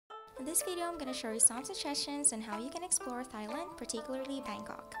In this video, I'm going to show you some suggestions on how you can explore Thailand, particularly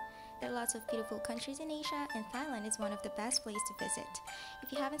Bangkok. There are lots of beautiful countries in Asia, and Thailand is one of the best places to visit.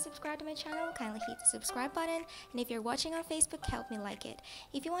 If you haven't subscribed to my channel, kindly hit the subscribe button, and if you're watching on Facebook, help me like it.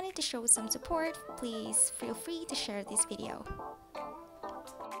 If you wanted to show some support, please feel free to share this video.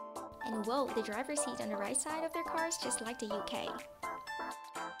 And whoa, the driver's seat on the right side of their car is just like the UK.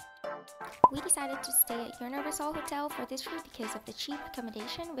 We decided to stay at Universal Hotel for this trip because of the cheap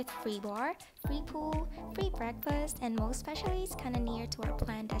accommodation with free bar, free pool, free breakfast, and most especially it's kinda near to our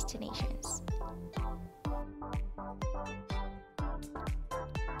planned destinations.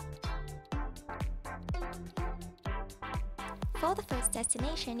 For the first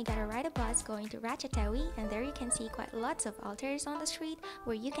destination, you gotta ride a bus going to Ratchathani, and there you can see quite lots of altars on the street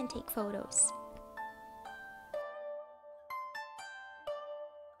where you can take photos.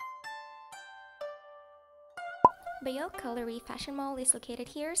 Bayok Gallery Fashion Mall is located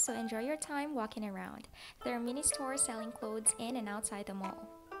here, so enjoy your time walking around. There are mini stores selling clothes in and outside the mall.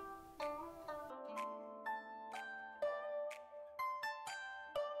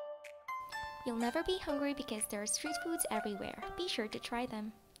 You'll never be hungry because there are street foods everywhere. Be sure to try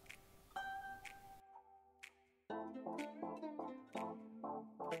them.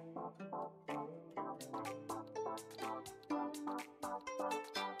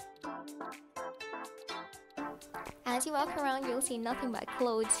 As you walk around, you'll see nothing but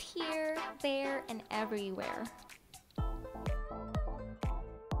clothes here, there, and everywhere.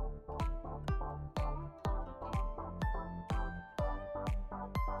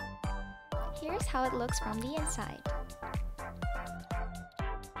 Here's how it looks from the inside.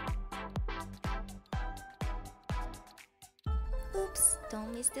 Oops,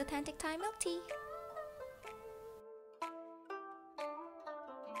 don't miss the authentic Thai milk tea.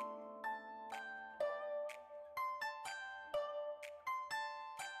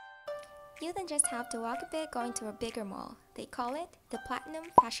 You then just have to walk a bit going to a bigger mall. They call it the Platinum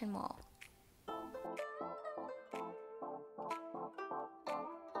Fashion Mall.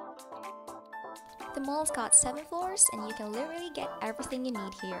 The mall's got 7 floors and you can literally get everything you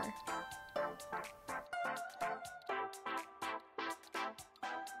need here.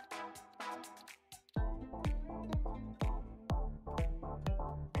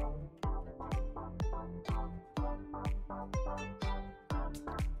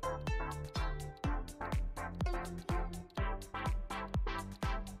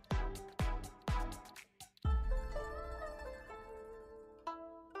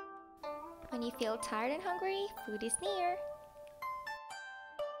 When you feel tired and hungry, food is near.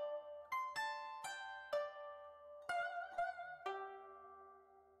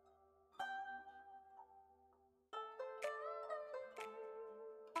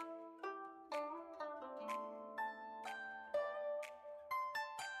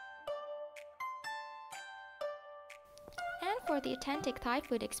 And for the authentic Thai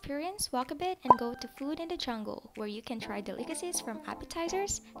food experience, walk a bit and go to Food in the Jungle, where you can try delicacies from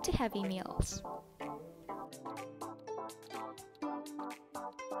appetizers to heavy meals.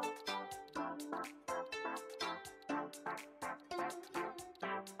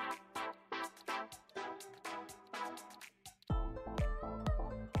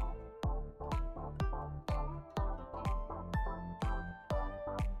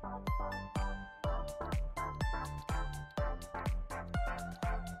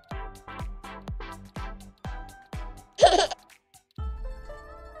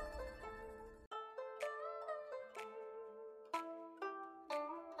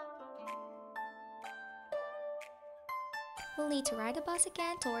 We'll need to ride a bus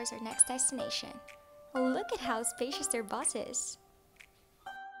again towards our next destination. Oh, look at how spacious their bus is!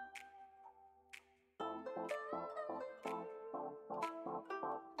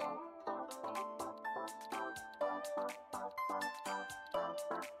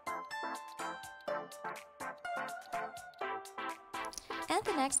 And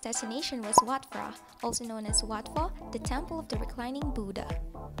the next destination was Wat Phra, also known as Wat Pho, the Temple of the Reclining Buddha.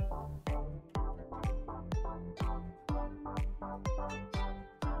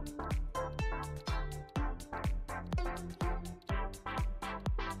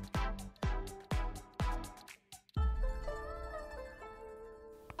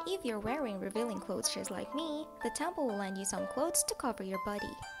 If you're wearing revealing clothes just like me, the temple will lend you some clothes to cover your body.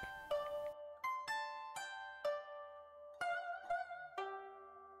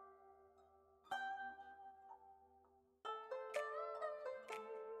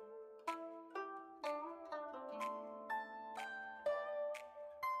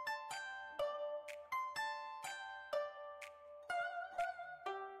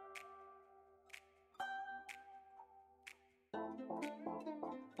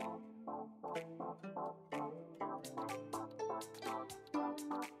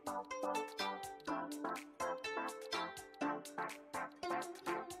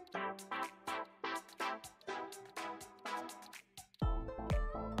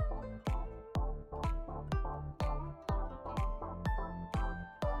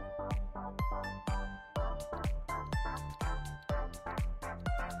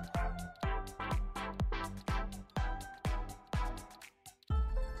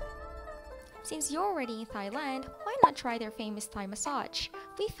 Since you're already in Thailand, why not try their famous Thai massage?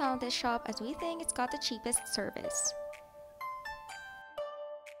 We found this shop as we think it's got the cheapest service.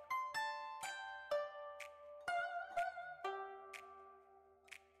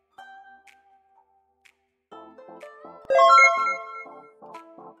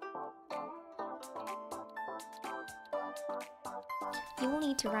 You will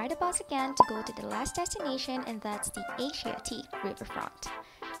need to ride a bus again to go to the last destination, and that's the Asiatic riverfront.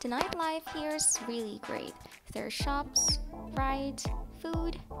 The nightlife here is really great. There are shops, rides,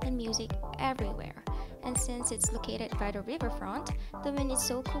 food, and music everywhere. And since it's located by the riverfront, the wind is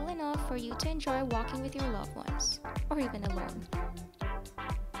so cool enough for you to enjoy walking with your loved ones, or even alone.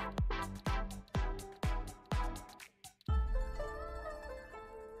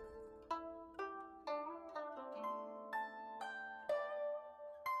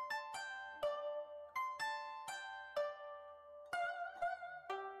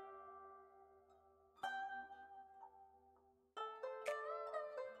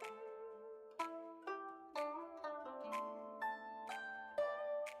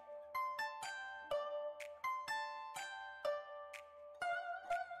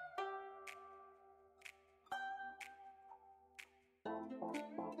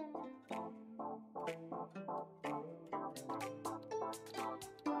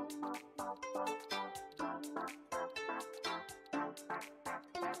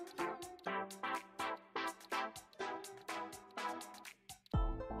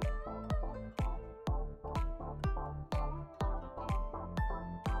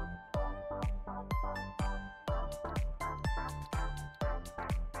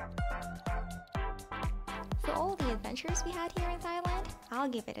 For all the adventures we had here in Thailand, I'll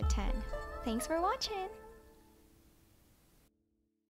give it a 10. Thanks for watching!